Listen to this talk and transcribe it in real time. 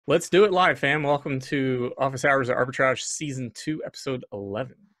Let's do it live, fam. Welcome to Office Hours of Arbitrage Season 2, Episode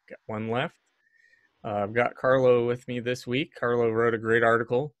 11. Got one left. I've got Carlo with me this week. Carlo wrote a great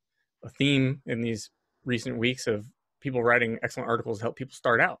article, a theme in these recent weeks of people writing excellent articles to help people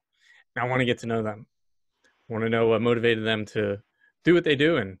start out. And I want to get to know them. I want to know what motivated them to do what they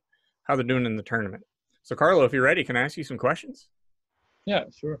do and how they're doing in the tournament. So, Carlo, if you're ready, can I ask you some questions? Yeah,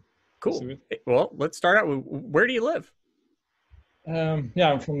 sure. Cool. Well, let's start out with, where do you live?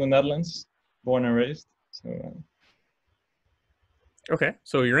 Yeah, I'm from the Netherlands, born and raised. Okay,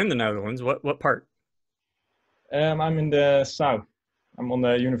 so you're in the Netherlands. What part? I'm in the south. I'm on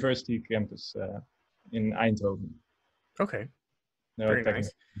the university campus in Eindhoven. Okay, No, very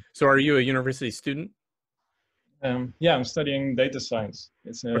nice. So are you a university student? Yeah, I'm studying data science.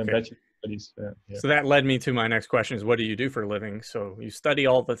 It's a bachelor studies. Yeah. So that led me to my next question is, what do you do for a living? So you study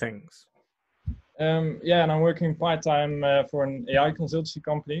all the things. Yeah, and I'm working part-time for an AI consultancy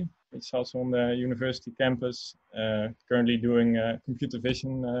company, which is also on the university campus, currently doing computer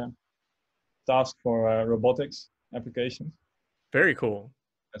vision task for robotics applications. Very cool.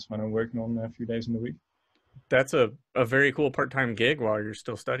 That's what I'm working on a few days in the week. That's a very cool part-time gig while you're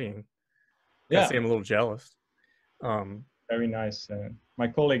still studying. Yeah. I say I'm a little jealous. Very nice. My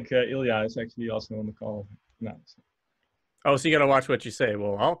colleague Ilya is actually also on the call now. So. Oh, so you got to watch what you say.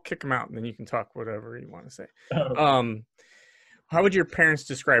 Well, I'll kick him out and then you can talk whatever you want to say. Oh. How would your parents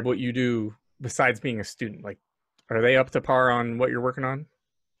describe what you do besides being a student? Like, are they up to par on what you're working on?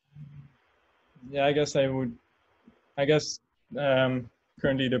 Yeah, I guess I would. I guess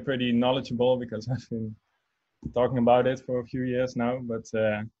currently they're pretty knowledgeable because I've been talking about it for a few years now. But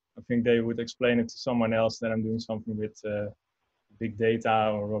I think they would explain it to someone else that I'm doing something with big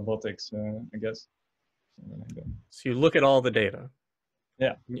data or robotics, I guess. So you look at all the data.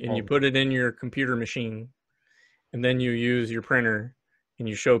 Yeah. And you put it in your computer machine, and then you use your printer and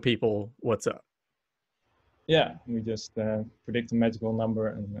you show people what's up. Yeah, we just predict the magical number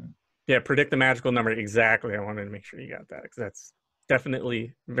and. Yeah, predict the magical number. Exactly. I wanted to make sure you got that because that's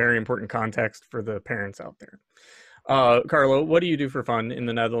definitely very important context for the parents out there. Carlo, what do you do for fun in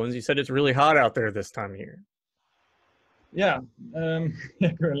the Netherlands? You said it's really hot out there this time of year. Yeah,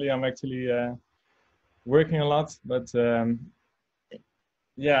 currently I'm actually working a lot, but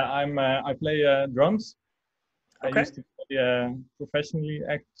yeah, I play drums. Okay. I used to play professionally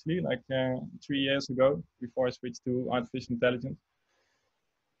actually like 3 years ago before I switched to artificial intelligence.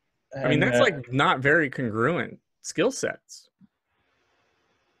 And, I mean, that's like not very congruent skill sets.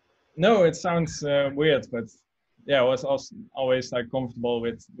 No, it sounds weird, but yeah, I was also always like comfortable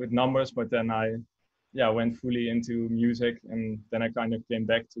with numbers, but then I went fully into music, and then I kind of came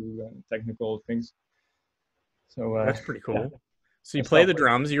back to technical things. So that's pretty cool. Yeah. So you play the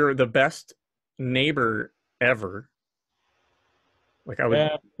drums. You're the best neighbor ever. Like I would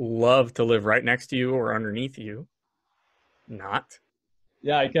love to live right next to you or underneath you. Not.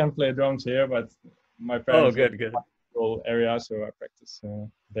 Yeah, I can play drums here, but my parents good area, so I practice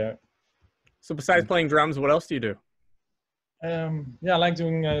there. So besides playing drums, what else do you do? Yeah, I like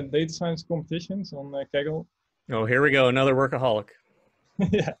doing data science competitions on Kaggle. Oh, here we go, another workaholic.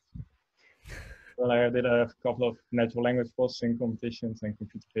 Yeah. Well, I did a couple of natural language processing competitions and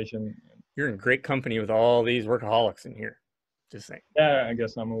computer vision. You're in great company with all these workaholics in here. Just saying. Yeah, I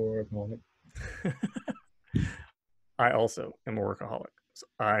guess I'm a workaholic. I also am a workaholic. So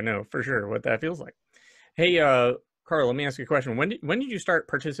I know for sure what that feels like. Hey, Carl, let me ask you a question. When did you start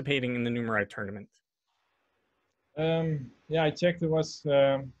participating in the Numerai tournament? Yeah, I checked. It was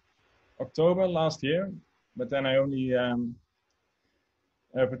October last year, but then I only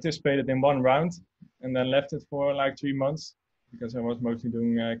participated in one round and then left it for like 3 months because I was mostly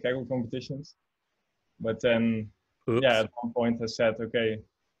doing Kaggle competitions. But then, yeah, at one point I said, okay,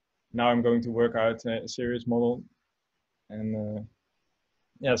 now I'm going to work out a serious model and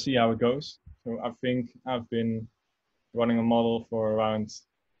yeah, see how it goes. So I think I've been running a model for around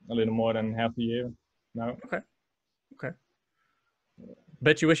a little more than half a year now. Okay.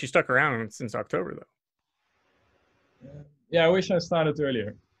 Bet you wish you stuck around since October, though. Yeah, I wish I started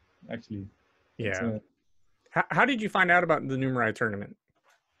earlier, actually. Yeah. How did you find out about the Numerai tournament?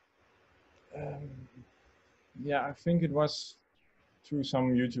 Yeah, I think it was through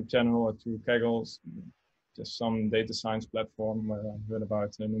some YouTube channel or through Kaggle's, just some data science platform where I heard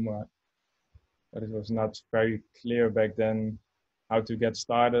about Numerai. But it was not very clear back then how to get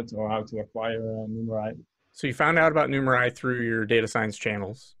started or how to acquire Numerai. So you found out about Numerai through your data science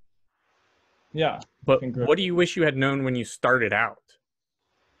channels? Yeah. But what do you wish you had known when you started out?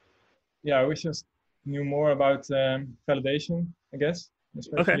 Yeah, I wish I knew more about validation, I guess,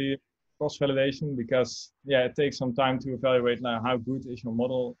 especially cross-validation because it takes some time to evaluate how good is your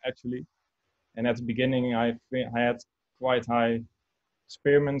model actually. And at the beginning, I had quite high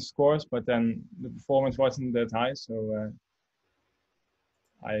experiment scores, but then the performance wasn't that high. So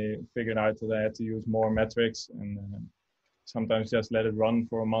I figured out that I had to use more metrics and sometimes just let it run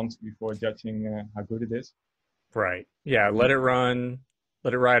for a month before judging how good it is. Right. Yeah. Let it run,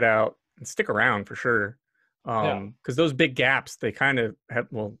 let it ride out, and stick around for sure. Because those big gaps, they kind of have,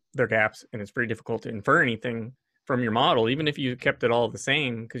 well, they're gaps, and it's very difficult to infer anything from your model, even if you kept it all the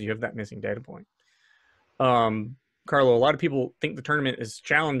same, because you have that missing data point. Carlo, a lot of people think the tournament is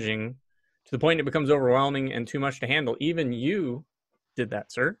challenging to the point it becomes overwhelming and too much to handle. Even you did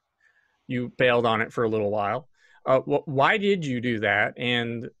that, sir. You bailed on it for a little while. Why did you do that?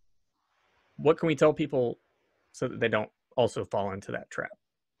 And what can we tell people so that they don't also fall into that trap?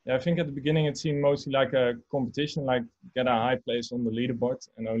 Yeah, I think at the beginning it seemed mostly like a competition, like get a high place on the leaderboard,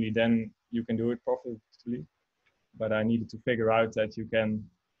 and only then you can do it profitably. But I needed to figure out that you can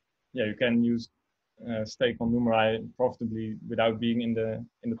use stake on Numerai profitably without being in the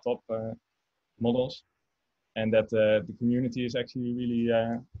top models, and that the community is actually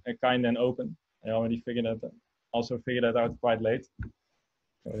really kind and open. I already figured that out quite late,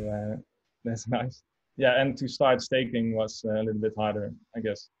 so that's nice. Yeah, and to start staking was a little bit harder, I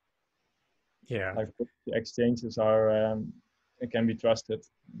guess. Yeah, like the exchanges are it can be trusted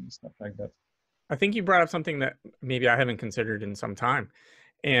and stuff like that. I think you brought up something that maybe I haven't considered in some time,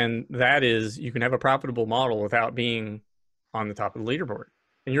 and that is you can have a profitable model without being on the top of the leaderboard.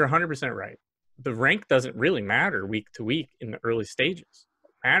 And you're 100% right. The rank doesn't really matter week to week in the early stages.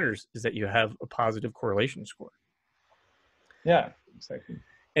 What matters is that you have a positive correlation score. Yeah, exactly.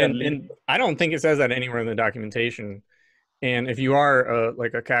 And I don't think it says that anywhere in the documentation. And if you are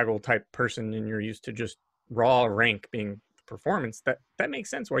like a Kaggle type person and you're used to just raw rank being performance, that makes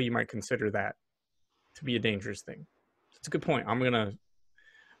sense why you might consider that to be a dangerous thing. It's a good point. I'm gonna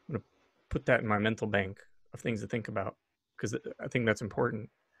put that in my mental bank of things to think about because I think that's important.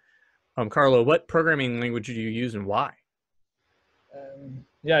 Carlo, what programming language do you use and why?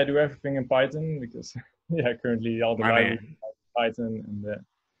 I do everything in Python because currently all the libraries are in Python, and the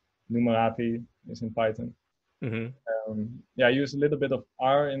Numerai is in Python. I use a little bit of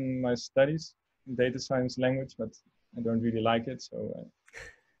R in my studies, data science language, but I don't really like it. So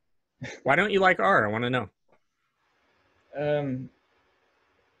why don't you like R? I want to know.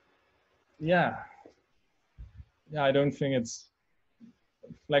 I don't think it's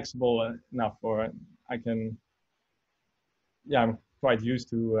flexible enough, or I can. I'm quite used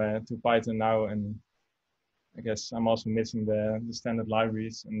to Python now, and I guess I'm also missing the standard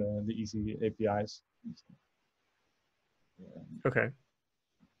libraries and the easy APIs. Okay.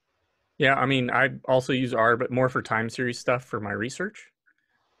 Yeah, I mean, I also use R, but more for time series stuff for my research.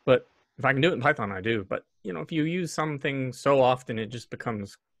 But if I can do it in Python, I do. But, if you use something so often, it just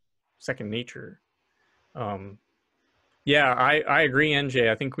becomes second nature. Yeah, I agree,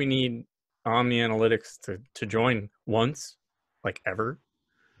 NJ. I think we need Omni Analytics to join once, like ever.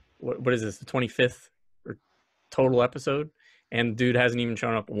 What is this, the 25th or total episode? And dude hasn't even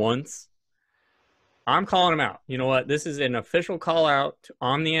shown up once. I'm calling him out. You know what? This is an official call out to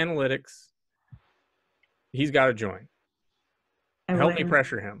Omni Analytics. He's got to join. Help me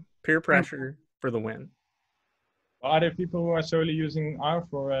pressure him. Peer pressure for the win. Are there people who are solely using R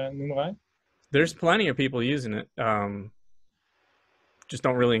for Numerai? There's plenty of people using it. Just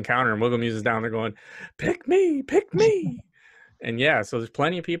don't really encounter them. Wiggle Muse down there going, pick me, pick me. And yeah, so there's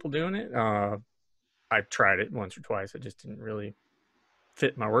plenty of people doing it. I've tried it once or twice. It just didn't really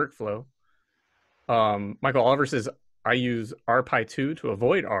fit my workflow. Michael Oliver says, I use RPy2 to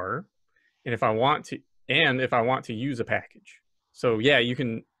avoid R. And if I want to use a package. So yeah, you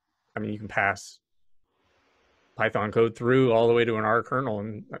can pass Python code through all the way to an R kernel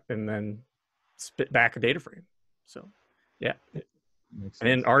and then spit back a data frame. So yeah. And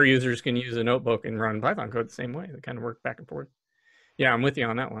then R users can use a notebook and run Python code the same way. They kind of work back and forth. Yeah, I'm with you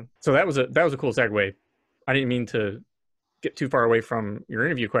on that one. So that was a cool segue. I didn't mean to get too far away from your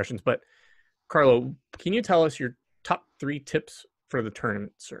interview questions, but Carlo, can you tell us your top 3 tips for the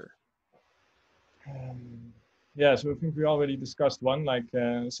tournament, sir? So I think we already discussed one, like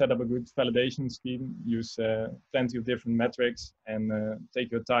set up a good validation scheme, use plenty of different metrics, and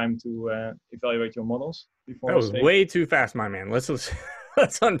take your time to evaluate your models before. That was way too fast, my man. Let's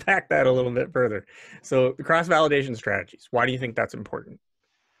unpack that a little bit further. So the cross-validation strategies, why do you think that's important?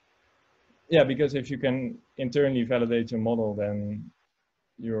 Yeah, because if you can internally validate your model, then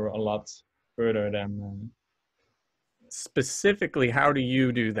you're a lot further than... Specifically, how do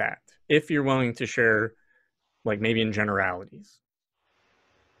you do that? If you're willing to share, like maybe in generalities.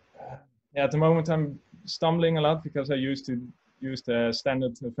 Yeah, at the moment I'm stumbling a lot because I used to use the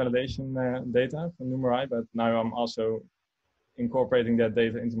standard validation data from Numerai, but now I'm also incorporating that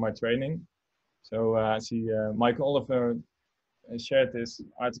data into my training. So I see Michael Oliver shared this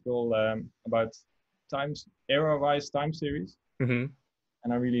article about error-wise time series, and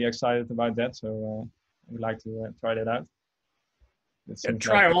I'm really excited about that. So I would like to try that out.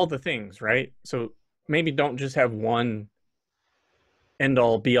 Try all the things, right? So maybe don't just have one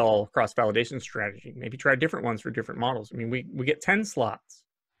end-all, be-all cross-validation strategy. Maybe try different ones for different models. I mean, we get 10 slots.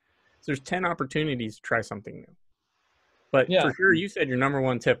 So there's 10 opportunities to try something new. But yeah, for sure, you said your number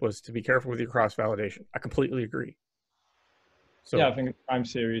one tip was to be careful with your cross-validation. I completely agree. So yeah, I think a time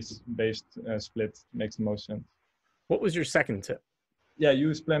series-based split makes the most sense. What was your second tip? Yeah,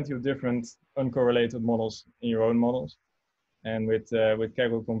 use plenty of different uncorrelated models in your own models. And with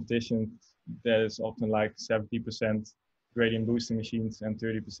Kaggle competition, there's often like 70% gradient boosting machines and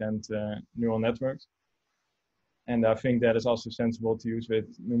 30% neural networks. And I think that is also sensible to use with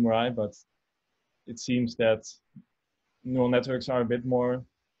Numerai, but it seems that neural networks are a bit more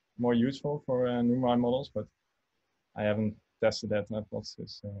useful for Numerai models, but I haven't tested that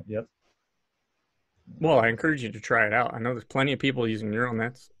hypothesis yet. Well, I encourage you to try it out. I know there's plenty of people using neural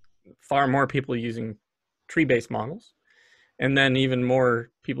nets, far more people using tree-based models, and then even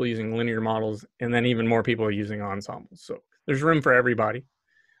more people using linear models, and then even more people using ensembles. So there's room for everybody.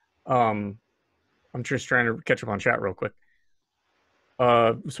 I'm just trying to catch up on chat real quick.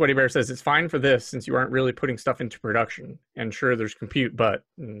 Sweaty Bear says it's fine for this since you aren't really putting stuff into production. And sure, there's compute, but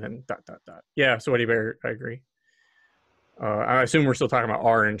and then ... Yeah, Sweaty Bear, I agree. I assume we're still talking about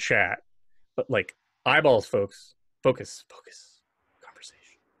R in chat, but like eyeballs, folks. Focus.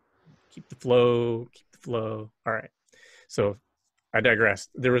 Conversation. Keep the flow. All right. So I digressed.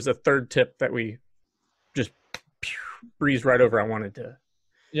 There was a third tip that we just breezed right over. I wanted to.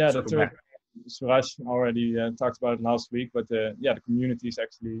 Yeah, the third. Suraj already talked about it last week, but the community is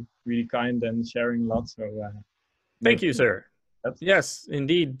actually really kind and sharing a lot. So thank you, sir. Yes,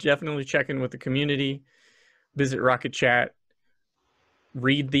 indeed. Definitely check in with the community. Visit RocketChat.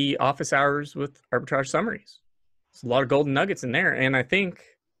 Read the office hours with arbitrage summaries. There's a lot of golden nuggets in there. And I think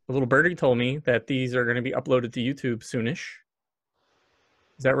a little birdie told me that these are going to be uploaded to YouTube soonish.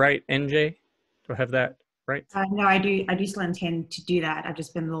 Is that right, NJ? Do I have that right? No, I do still intend to do that. I've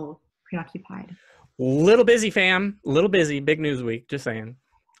just been a little preoccupied. Little busy, fam. Little busy. Big news week. Just saying.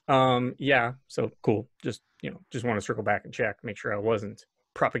 Yeah. So cool. Just want to circle back and check, make sure I wasn't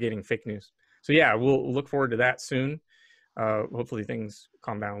propagating fake news. So yeah, we'll look forward to that soon. Hopefully things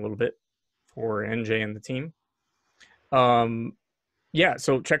calm down a little bit for NJ and the team. Yeah.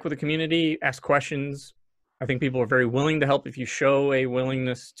 So check with the community. Ask questions. I think people are very willing to help if you show a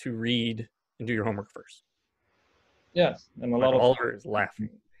willingness to read and do your homework first. Yes, and a lot of Oliver is laughing.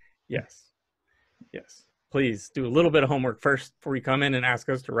 Yes. Please do a little bit of homework first before you come in and ask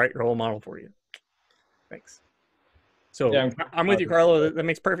us to write your whole model for you. Thanks. So yeah, I'm with you, Carlo. That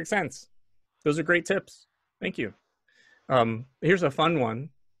makes perfect sense. Those are great tips. Thank you. Here's a fun one.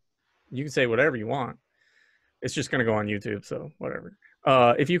 You can say whatever you want. It's just going to go on YouTube, so whatever.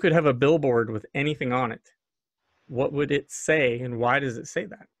 If you could have a billboard with anything on it, what would it say and why does it say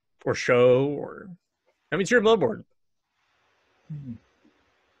that? Or show, or... I mean, it's your billboard.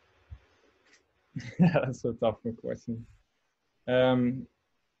 Yeah, that's a tough question. Yeah,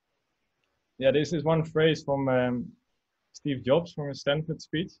 this is one phrase from Steve Jobs from his Stanford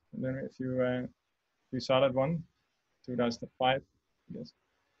speech. I don't know if you saw that one, 2005, I guess.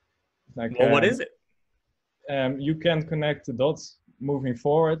 Like, well, what is it? You can't connect the dots moving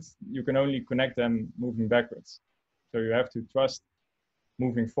forward. You can only connect them moving backwards. So you have to trust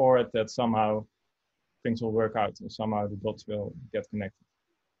moving forward that somehow things will work out, or somehow the dots will get connected.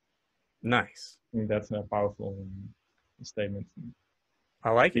 Nice. I think that's a powerful statement.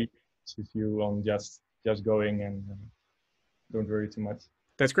 I like it. With you on just going and don't worry too much.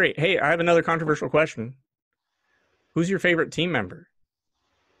 That's great. Hey, I have another controversial question. Who's your favorite team member?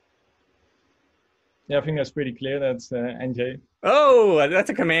 Yeah, I think that's pretty clear. That's NJ. Oh, that's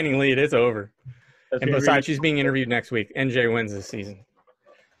a commanding lead. It's over. That's and besides, she's being interviewed next week. NJ wins this season.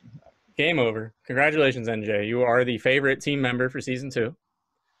 Game over. Congratulations, NJ. You are the favorite team member for season 2.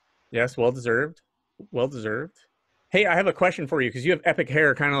 Yes, well deserved. Well deserved. Hey, I have a question for you because you have epic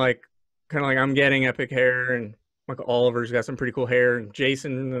hair, kind of like I'm getting epic hair, and Michael Oliver's got some pretty cool hair, and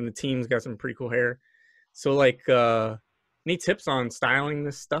Jason and the team's got some pretty cool hair. So, like, any tips on styling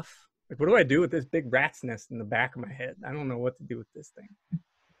this stuff? Like, what do I do with this big rat's nest in the back of my head? I don't know what to do with this thing.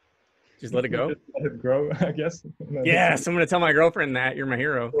 Just let it go? Just let it grow, I guess. Yes, I'm going to tell my girlfriend that. You're my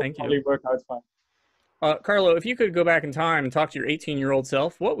hero. Thank you. Probably work out fine. Carlo, if you could go back in time and talk to your 18-year-old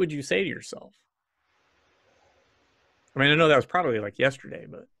self, what would you say to yourself? I mean, I know that was probably like yesterday,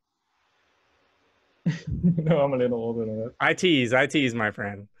 but. No, I'm a little older than that. I tease, my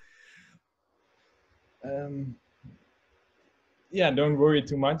friend. Yeah, don't worry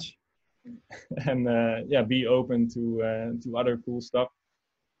too much, and yeah, be open to other cool stuff.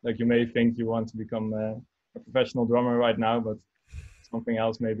 Like you may think you want to become a professional drummer right now, but something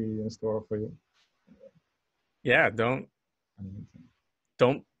else may be in store for you. Yeah, don't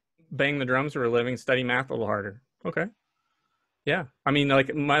bang the drums for a living. Study math a little harder. Okay. Yeah, I mean,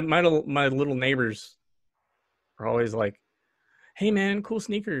 like my little neighbors are always like, "Hey, man, cool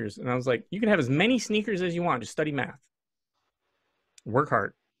sneakers," and I was like, "You can have as many sneakers as you want. Just study math. Work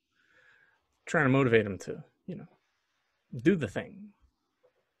hard." Trying to motivate them to, do the thing.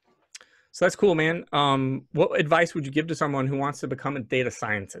 So that's cool, man. What advice would you give to someone who wants to become a data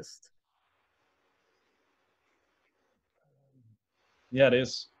scientist? Yeah,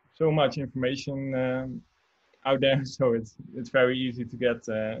 there's so much information out there, so it's very easy to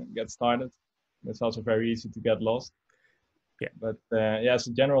get started. It's also very easy to get lost. Yeah. But yeah, as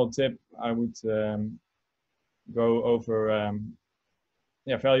a general tip, I would go over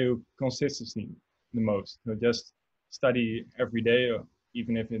value consistency the most. So just study every day, or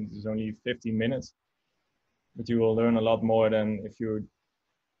even if it is only 15 minutes. But you will learn a lot more than if you,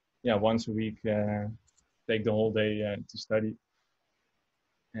 once a week take the whole day to study.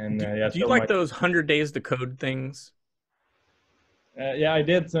 And do you like those 100 days to code things? Yeah, I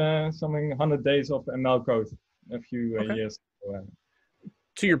did something 100 days of ML code a few years ago.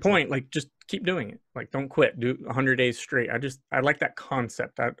 To your point, like just keep doing it. Like don't quit. Do 100 days straight. I like that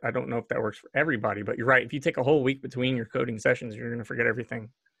concept. I don't know if that works for everybody, but you're right. If you take a whole week between your coding sessions, you're going to forget everything.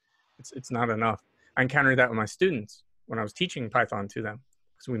 It's not enough. I encountered that with my students when I was teaching Python to them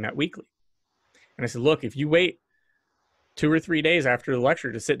because we met weekly. And I said, look, if you wait 2 or 3 days after the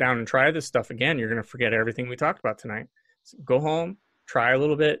lecture to sit down and try this stuff again, you're going to forget everything we talked about tonight. So go home, try a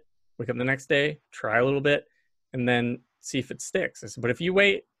little bit, wake up the next day, try a little bit, and then see if it sticks. I said, but if you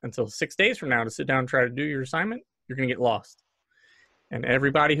wait until 6 days from now to sit down and try to do your assignment, you're going to get lost. And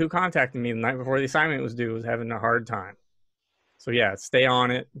everybody who contacted me the night before the assignment was due was having a hard time. So yeah, stay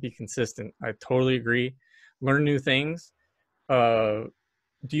on it, be consistent. I totally agree. Learn new things. Do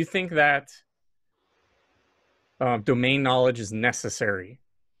you think that domain knowledge is necessary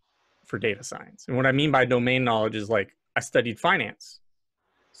for data science? And what I mean by domain knowledge is like I studied finance.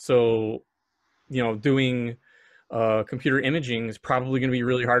 So, doing computer imaging is probably going to be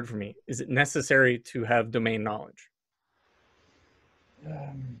really hard for me. Is it necessary to have domain knowledge?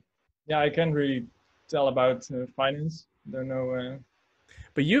 Yeah, I can't really tell about finance. Don't know.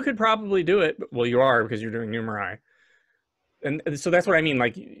 But you could probably do it. Well, you are because you're doing Numerai. And so that's what I mean.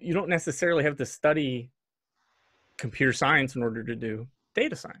 Like you don't necessarily have to study computer science in order to do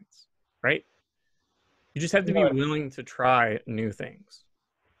data science, right? You just have to be willing to try new things.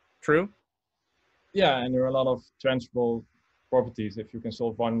 True? Yeah, and there are a lot of transferable properties. If you can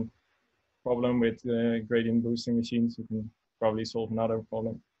solve one problem with gradient boosting machines, you can probably solve another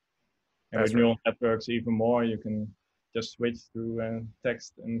problem. And with neural networks, even more, you can just switch to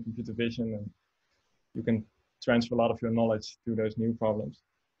text and computer vision, and you can transfer a lot of your knowledge to those new problems.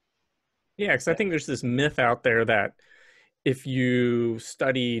 Yeah, because I think there's this myth out there that if you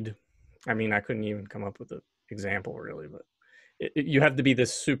studied, I mean, I couldn't even come up with an example really, but you have to be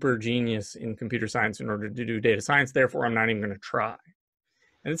this super genius in computer science in order to do data science. Therefore, I'm not even going to try.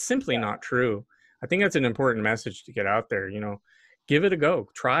 And it's simply not true. I think that's an important message to get out there. Give it a go.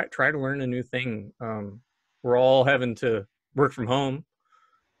 Try to learn a new thing. We're all having to work from home.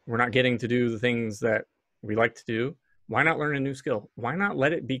 We're not getting to do the things that we like to do. Why not learn a new skill? Why not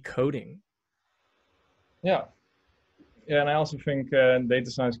let it be coding? Yeah. Yeah, and I also think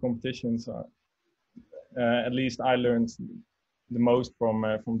data science competitions are, at least I learned the most from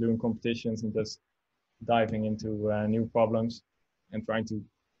doing competitions and just diving into new problems and trying to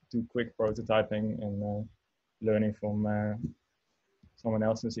do quick prototyping and learning from someone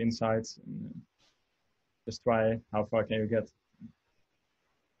else's insights. And, just try how far can you get.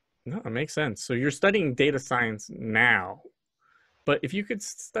 No, it makes sense. So you're studying data science now, but if you could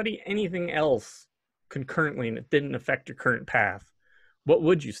study anything else concurrently and it didn't affect your current path, what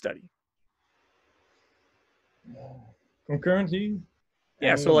would you study? Concurrently?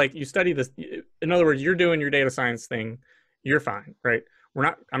 Yeah, so like you study this. In other words, you're doing your data science thing. You're fine, right?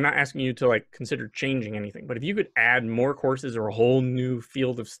 I'm not asking you to like consider changing anything, but if you could add more courses or a whole new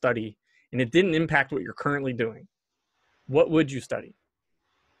field of study and it didn't impact what you're currently doing, what would you study?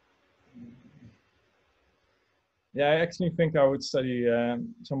 Yeah, I actually think I would study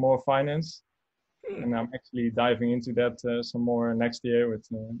some more finance, And I'm actually diving into that some more next year with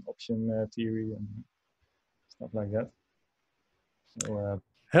option theory and stuff like that. So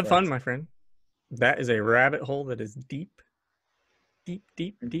have fun, my friend. That is a rabbit hole that is deep, deep,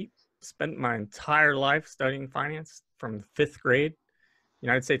 deep, deep. Spent my entire life studying finance from 5th grade.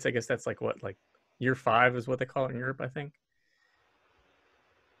 United States, I guess that's like what, like year 5 is what they call it in Europe, I think.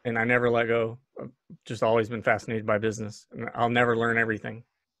 And I never let go. I've just always been fascinated by business. And I'll never learn everything.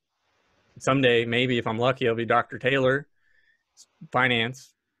 Someday, maybe if I'm lucky, I'll be Dr. Taylor,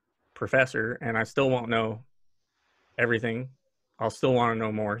 finance professor, and I still won't know everything. I'll still want to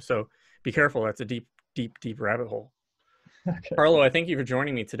know more. So be careful. That's a deep, deep, deep rabbit hole. Okay. Carlo, I thank you for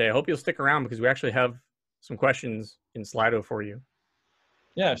joining me today. I hope you'll stick around because we actually have some questions in Slido for you.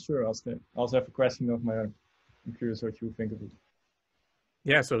 Yeah, sure. I'll stay. I also have a question of my own. I'm curious what you think of it.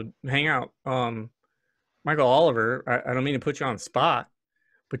 Yeah, so hang out. Michael Oliver, I don't mean to put you on the spot,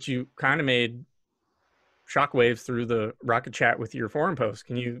 but you kind of made shockwaves through the RocketChat with your forum post.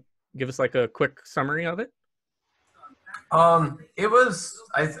 Can you give us like a quick summary of it? It was,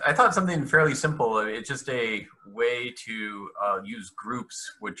 I thought something fairly simple. It's just a way to use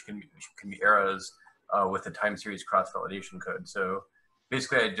groups, which can be eras with the time series cross-validation code. So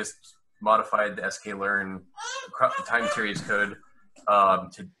basically I just modified the sklearn time series code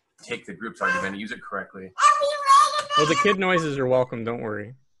to take the groups argument and use it correctly. Well, the kid noises are welcome. Don't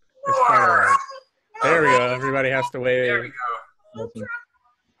worry. It's quite all right. There we go. Everybody has to wave. There we go.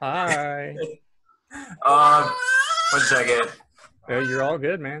 Hi. 1 second. You're all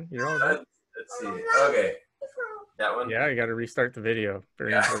good, man. You're all good. Let's see. Okay. That one? Yeah, you got to restart the video.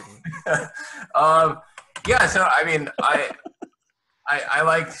 Very important. Yeah, so I mean, I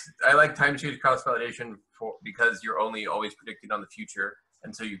like time series cross validation because you're only always predicting on the future,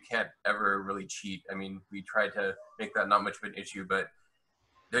 and so you can't ever really cheat. I mean, we try to make that not much of an issue, but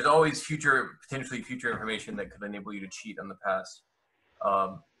there's always potentially future information that could enable you to cheat on the past.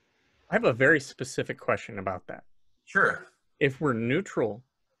 I have a very specific question about that. Sure. If we're neutral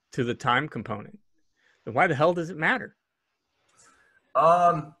to the time component, then why the hell does it matter?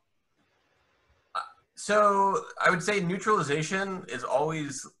 So I would say neutralization is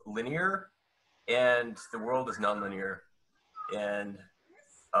always linear and the world is nonlinear. And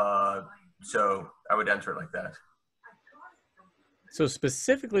so I would answer it like that. So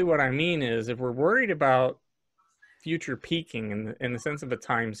specifically what I mean is if we're worried about future peaking in the sense of a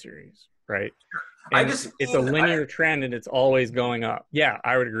time series, right? And it's a linear trend and it's always going up. Yeah,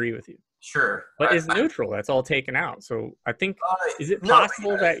 I would agree with you. Sure. But it's neutral. That's all taken out. So I think, is it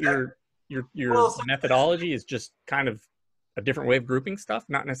possible that your methodology is just kind of a different way of grouping stuff?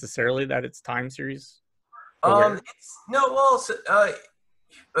 Not necessarily that it's time series aware?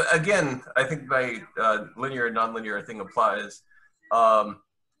 Again, I think my linear and nonlinear thing applies.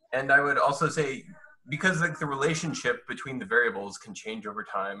 And I would also say, because like the relationship between the variables can change over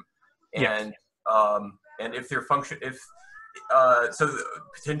time, and and if their function, so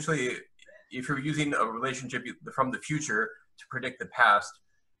potentially, if you're using a relationship from the future to predict the past,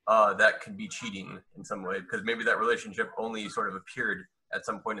 that could be cheating in some way because maybe that relationship only sort of appeared at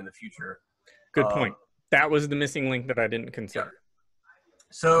some point in the future. Good point. That was the missing link that I didn't consider. Yeah.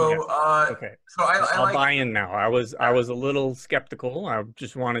 So okay. So I'll buy in now. I was a little skeptical. I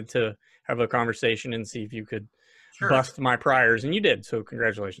just wanted to have a conversation and see if you could bust my priors, and you did. So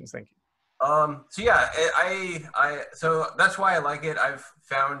congratulations. Thank you. So yeah, so that's why I like it. I've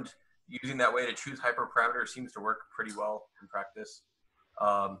found using that way to choose hyperparameters seems to work pretty well in practice.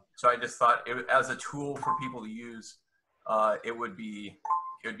 So I just thought as a tool for people to use, it would be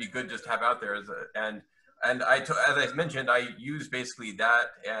good just to have out there as I mentioned, I use basically that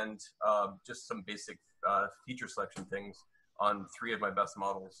and just some basic feature selection things on 3 of my best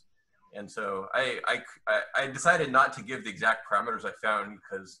models. And so I decided not to give the exact parameters I found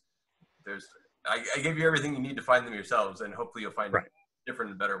because I gave you everything you need to find them yourselves, and hopefully you'll find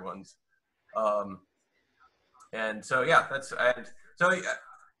different and better ones. And so yeah,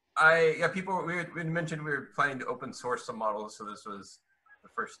 people we mentioned we were planning to open source some models, so this was the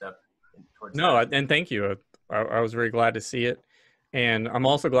first step towards that. And thank you. I was very glad to see it, and I'm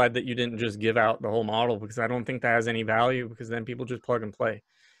also glad that you didn't just give out the whole model because I don't think that has any value because then people just plug and play.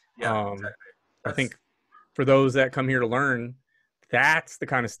 Yeah, exactly. I think for those that come here to learn, that's the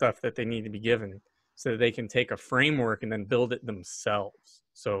kind of stuff that they need to be given so that they can take a framework and then build it themselves.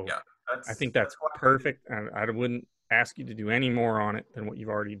 So yeah, I think that's perfect. And I wouldn't ask you to do any more on it than what you've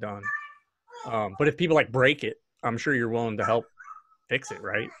already done. But if people like break it, I'm sure you're willing to help fix it,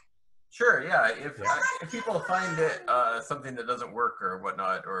 right? Sure. Yeah. If people find it something that doesn't work or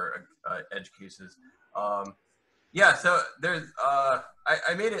whatnot, or edge cases, yeah. So there's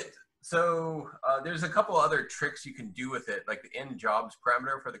I made it So there's a couple other tricks you can do with it, like the in jobs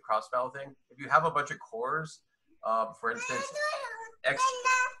parameter for the cross-val thing. If you have a bunch of cores, for instance,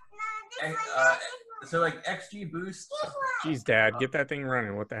 so like XG boost. Geez, Dad, get that thing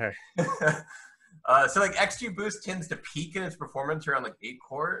running. What the heck? So like XG boost tends to peak in its performance around like 8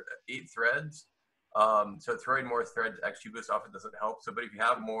 threads. So throwing more threads XG boost often doesn't help. So, but if you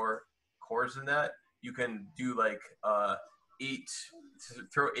have more cores than that, you can do like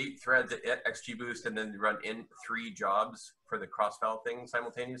throw 8 threads at XG boost and then run in 3 jobs for the cross-val thing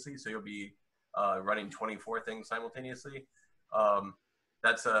simultaneously. So you'll be running 24 things simultaneously.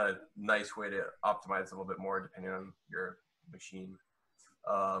 That's a nice way to optimize a little bit more depending on your machine.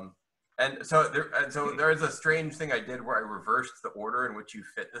 And so there is a strange thing I did where I reversed the order in which you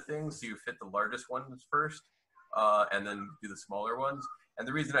fit the things. So you fit the largest ones first, and then do the smaller ones. And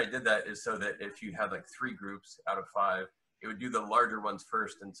the reason I did that is so that if you had like 3 groups out of 5, it would do the larger ones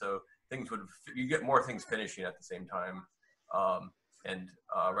first, and so you get more things finishing at the same time,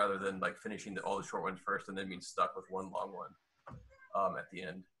 rather than like finishing all the short ones first and then being stuck with one long one at the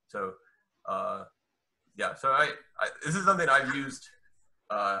end. So yeah, so I this is something I've used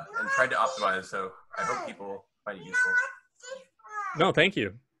and tried to optimize. So I hope people find it useful. No, thank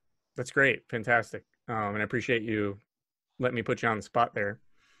you. That's great, fantastic, and I appreciate you letting me put you on the spot there.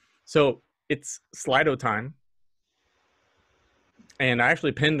 So it's Slido time. And I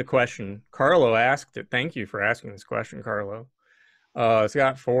actually pinned the question. Carlo asked it. Thank you for asking this question, Carlo. It's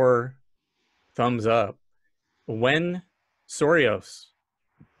got 4 thumbs up. When Sorios?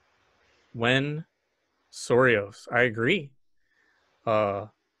 I agree. I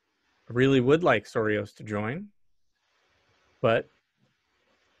really would like Sorios to join, but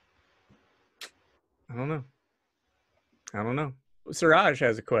I don't know. Siraj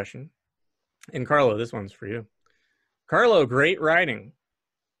has a question. And Carlo, this one's for you. Carlo, great writing.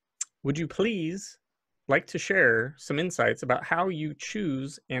 Would you please like to share some insights about how you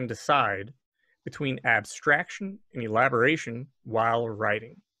choose and decide between abstraction and elaboration while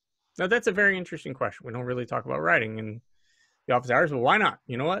writing? Now, that's a very interesting question. We don't really talk about writing in the office hours, but why not?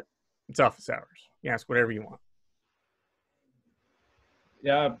 You know what? It's office hours. You ask whatever you want.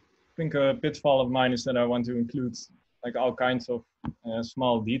 Yeah, I think a pitfall of mine is that I want to include like all kinds of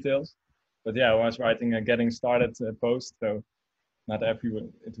small details. But yeah, I was writing a getting started post, so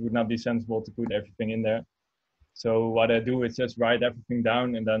it would not be sensible to put everything in there. So what I do is just write everything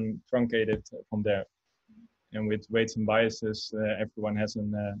down and then truncate it from there. And with weights and biases, everyone has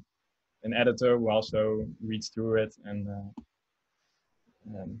an editor who also reads through it and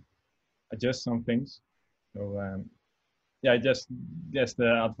adjusts some things. So yeah,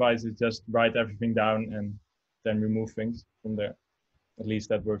 the advice is just write everything down and then remove things from there. At least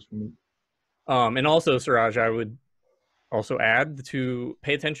that works for me. And also, Siraj, I would also add to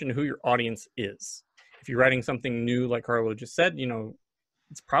pay attention to who your audience is. If you're writing something new, like Carlo just said, you know,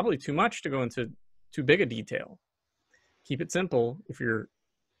 it's probably too much to go into too big a detail. Keep it simple if you're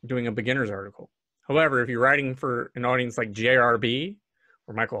doing a beginner's article. However, if you're writing for an audience like JRB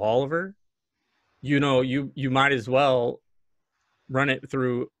or Michael Oliver, you know, you might as well run it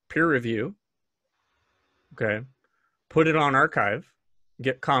through peer review. Okay. Put it on archive,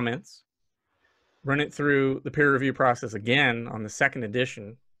 get comments, run it through the peer review process again on the 2nd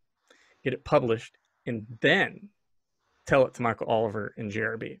edition, get it published, and then tell it to Michael Oliver and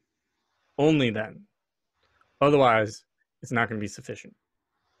JRB. Only then. Otherwise, it's not going to be sufficient.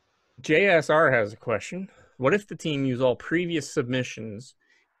 JSR has a question. What if the team use all previous submissions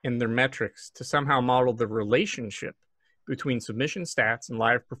and their metrics to somehow model the relationship between submission stats and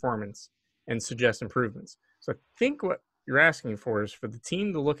live performance and suggest improvements? So I think what you're asking for is for the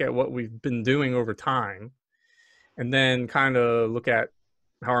team to look at what we've been doing over time and then kind of look at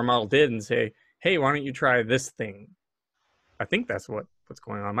how our model did and say, hey, why don't you try this thing? I think that's what's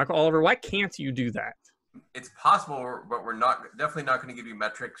going on. Michael Oliver, why can't you do that? It's possible, but we're definitely not going to give you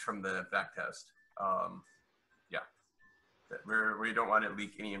metrics from the back test. Yeah, we don't want to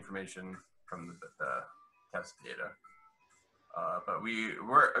leak any information from the test data.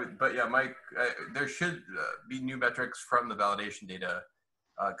 But yeah, Mike, there should be new metrics from the validation data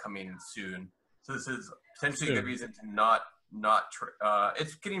coming soon. So this is potentially a good reason to not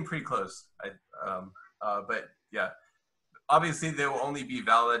it's getting pretty close. But yeah, obviously they will only be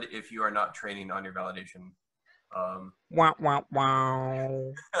valid if you are not training on your validation. Wow, wow,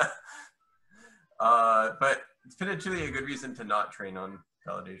 wow. But it's potentially a good reason to not train on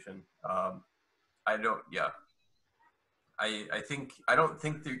validation. I don't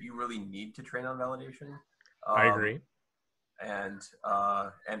think that you really need to train on validation. I agree. And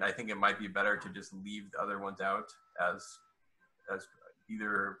I think it might be better to just leave the other ones out as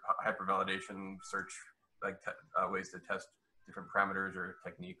either hypervalidation, search, like ways to test different parameters or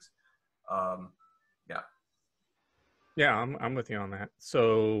techniques. Yeah. Yeah, I'm with you on that.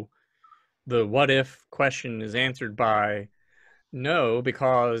 So the what if question is answered by no,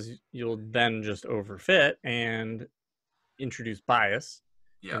 because you'll then just overfit and introduce bias.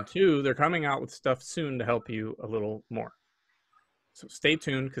 Yeah. And 2, they're coming out with stuff soon to help you a little more. So stay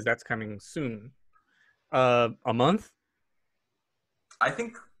tuned, because that's coming soon. A month? I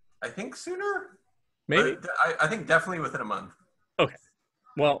think sooner. Maybe. But I think definitely within a month. Okay.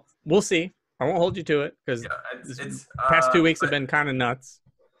 Well, we'll see. I won't hold you to it, because it's past 2 weeks have been kind of nuts.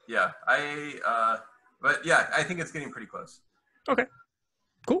 Yeah, but yeah, I think it's getting pretty close. Okay.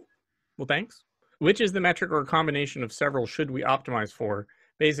 Cool. Well, thanks. Which is the metric or combination of several should we optimize for?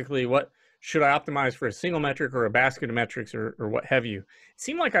 Basically, what should I optimize for, a single metric or a basket of metrics, or what have you? It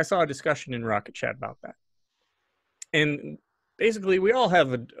seemed like I saw a discussion in RocketChat about that. And basically, we all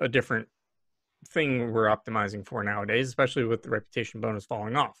have a different thing we're optimizing for nowadays, especially with the reputation bonus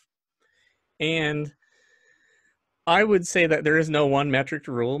falling off. And I would say that there is no one metric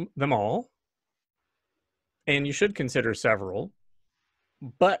to rule them all. And you should consider several.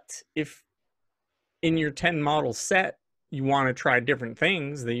 But if in your 10 model set, you want to try different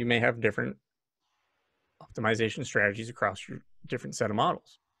things, then you may have different optimization strategies across your different set of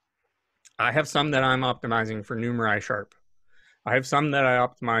models. I have some that I'm optimizing for Numerai sharp. I have some that I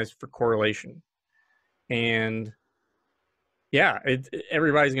optimize for correlation. And yeah,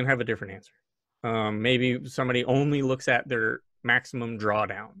 everybody's going to have a different answer. Maybe somebody only looks at their maximum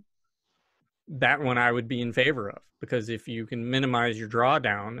drawdown. That one I would be in favor of, because if you can minimize your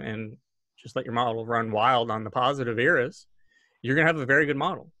drawdown and just let your model run wild on the positive eras, you're going to have a very good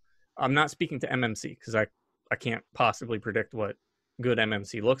model. I'm not speaking to MMC, because I can't possibly predict what good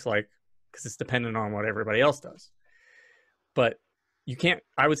MMC looks like, because it's dependent on what everybody else does. But you can't,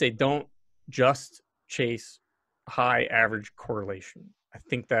 I would say, don't just chase high average correlation. I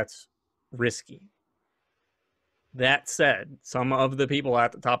think that's risky. That said, some of the people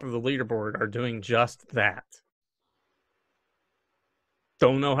at the top of the leaderboard are doing just that.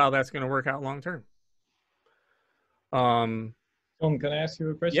 Don't know how that's going to work out long term. Tom, can I ask you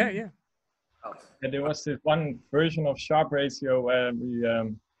a question? Yeah. There was this one version of sharp ratio where we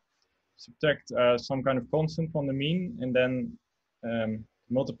subtract some kind of constant from the mean and then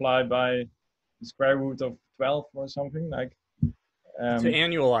multiply by the square root of 12 or something, like. To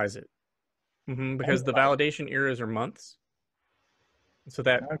annualize it. Because the validation eras are months. So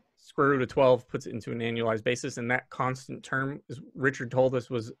that square root of 12 puts it into an annualized basis, and that constant term, as Richard told us,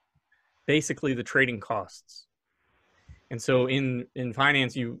 was basically the trading costs. And so in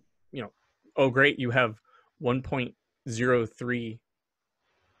finance, you know, oh great, you have 1.03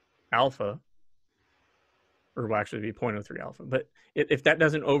 alpha, or will actually be 0.03 alpha. But if that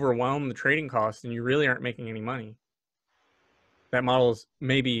doesn't overwhelm the trading costs, then you really aren't making any money. That model is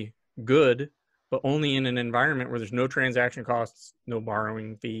maybe good, but only in an environment where there's no transaction costs, no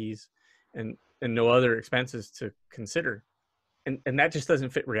borrowing fees, and no other expenses to consider. And that just doesn't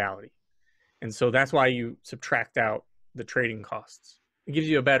fit reality. And so that's why you subtract out the trading costs. It gives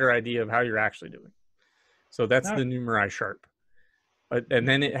you a better idea of how you're actually doing. So that's the Numerai sharp. And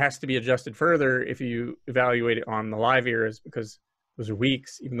then it has to be adjusted further if you evaluate it on the live eras, because those are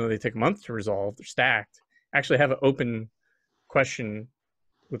weeks, even though they take a month to resolve, they're stacked. I actually have an open question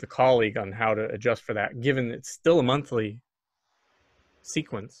with a colleague on how to adjust for that, given it's still a monthly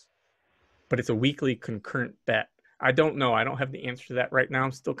sequence, but it's a weekly concurrent bet. I don't know. I don't have the answer to that right now.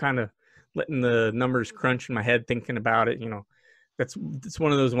 I'm still kind of letting the numbers crunch in my head, thinking about it. You know, it's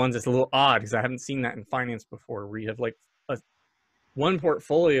one of those ones that's a little odd, because I haven't seen that in finance before, where you have like one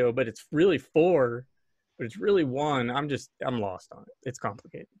portfolio, but it's really 4, but it's really 1. I'm lost on it. It's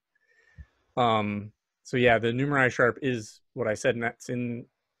complicated. So yeah, the Numerai sharp is what I said, and that's in,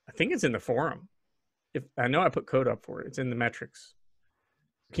 I think it's in the forum. If I know I put code up for it, it's in the metrics.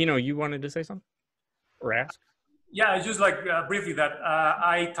 Kino, you wanted to say something or ask? Yeah, it's just like briefly that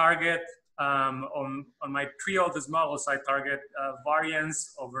I target on my 3 oldest models, I target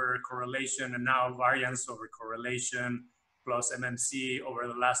variance over correlation, and now variance over correlation plus MMC over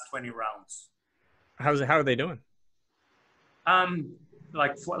the last 20 rounds. How are they doing? The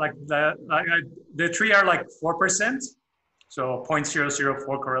 3 are like 4%, so 0.004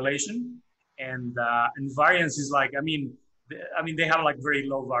 correlation, and variance is like, I mean they have like very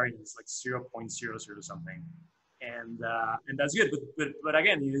low variance, like 0.00 something, and that's good. But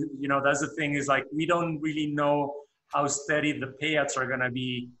again, you know, that's the thing, is like we don't really know how steady the payouts are gonna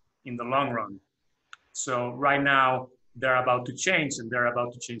be in the long run. So right now they're about to change, and they're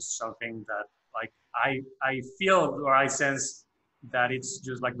about to change to something that, like, I feel or I sense that it's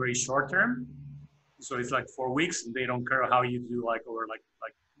just like very short term. So it's like 4 weeks, and they don't care how you do like over like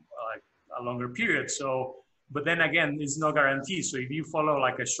a longer period. So, but then again, it's no guarantee. So if you follow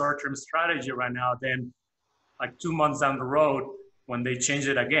like a short-term strategy right now, then like 2 months down the road, when they change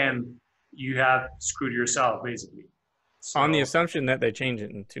it again, you have screwed yourself basically. So, on the assumption that they change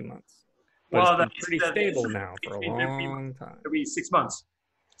it in 2 months. But well, it's been pretty stable now for a long time. Every 6 months.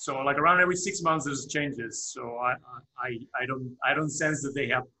 So like around every 6 months, there's changes. So I don't sense that they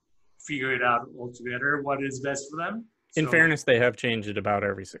have figured out altogether what is best for them. In fairness, they have changed it about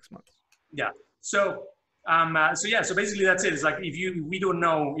every 6 months. Yeah. So so basically that's it. It's like we don't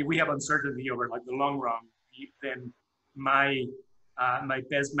know if we have uncertainty over like the long run, then my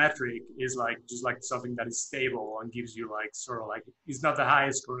best metric is like just like something that is stable and gives you like sort of like, it's not the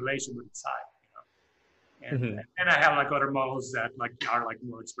highest correlation, but it's high. And I have like other models that like are like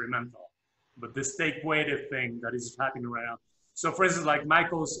more experimental, but the stake weighted thing that is happening right now. So for instance, like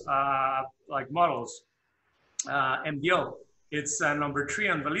Michael's like models, MDO, it's number 3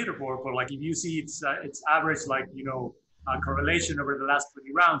 on the leaderboard, but like if you see it's average, like, you know, correlation over the last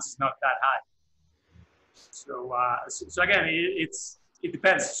 20 rounds is not that high. So, so again, it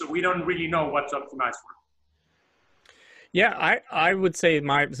depends. So we don't really know what to optimize for. Yeah, I would say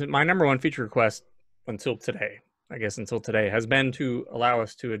my number one feature request until today, has been to allow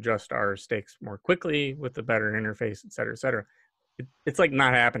us to adjust our stakes more quickly with a better interface, et cetera, et cetera. It's like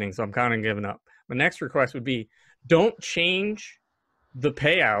not happening, so I'm kind of giving up. My next request would be, don't change the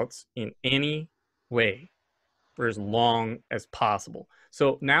payouts in any way for as long as possible.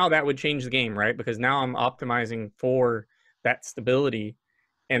 So now that would change the game, right? Because now I'm optimizing for that stability,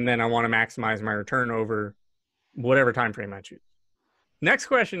 and then I want to maximize my return over whatever time frame I choose. Next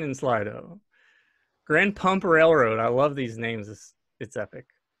question in Slido. Grand Pump Railroad. I love these names. It's epic.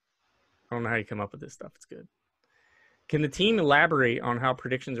 I don't know how you come up with this stuff. It's good. Can the team elaborate on how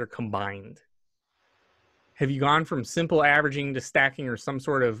predictions are combined? Have you gone from simple averaging to stacking or some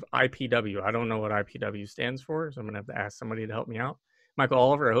sort of IPW? I don't know what IPW stands for, so I'm going to have to ask somebody to help me out. Michael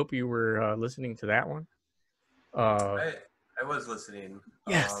Oliver, I hope you were listening to that one. I was listening.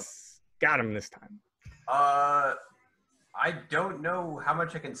 Yes. Got him this time. I don't know how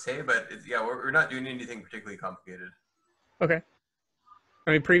much I can say, but yeah, we're not doing anything particularly complicated. Okay.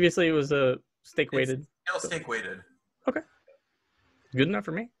 I mean, previously it was a stake weighted. Still stake weighted. Okay. Good enough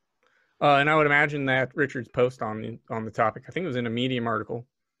for me. And I would imagine that Richard's post on the topic, I think it was in a Medium article,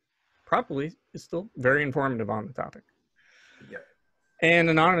 probably is still very informative on the topic. Yep. And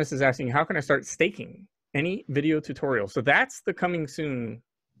Anonymous is asking, how can I start staking? Any video tutorial? So that's the coming soon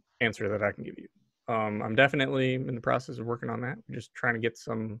answer that I can give you. I'm definitely in the process of working on that. We're just trying to get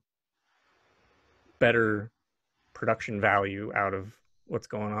some better production value out of what's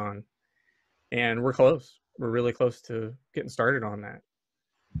going on. And we're close. We're really close to getting started on that.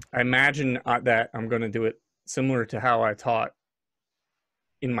 I imagine that I'm going to do it similar to how I taught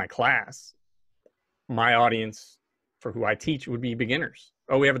in my class. My audience for who I teach would be beginners.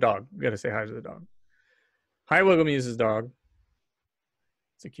 Oh, we have a dog. We got to say hi to the dog. Hi, Wigglemuse's dog.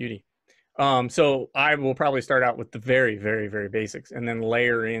 It's a cutie. So I will probably start out with the very, very, very basics and then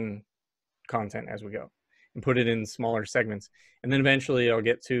layer in content as we go and put it in smaller segments. And then eventually I'll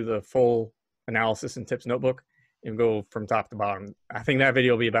get to the full analysis and tips notebook and go from top to bottom. I think that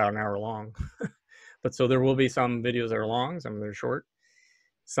video will be about an hour long. But so there will be some videos that are long, some that are short,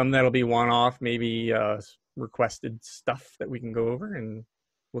 some that'll be one-off, maybe requested stuff that we can go over, and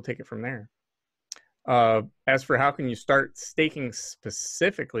we'll take it from there. As for how can you start staking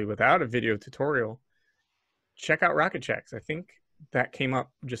specifically without a video tutorial, check out RocketChat. I think that came up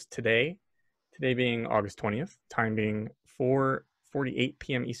just today being August 20th, time being 4:48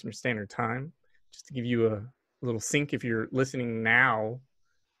 p.m. Eastern Standard Time, just to give you a little sync if you're listening now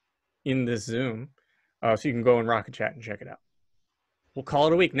in this Zoom, so you can go in RocketChat and check it out. We'll call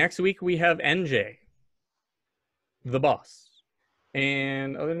it a week. Next week we have NJ, the boss.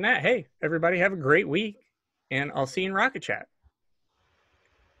 And other than that, hey, everybody have a great week, and I'll see you in RocketChat.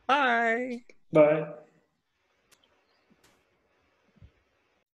 Bye. Bye.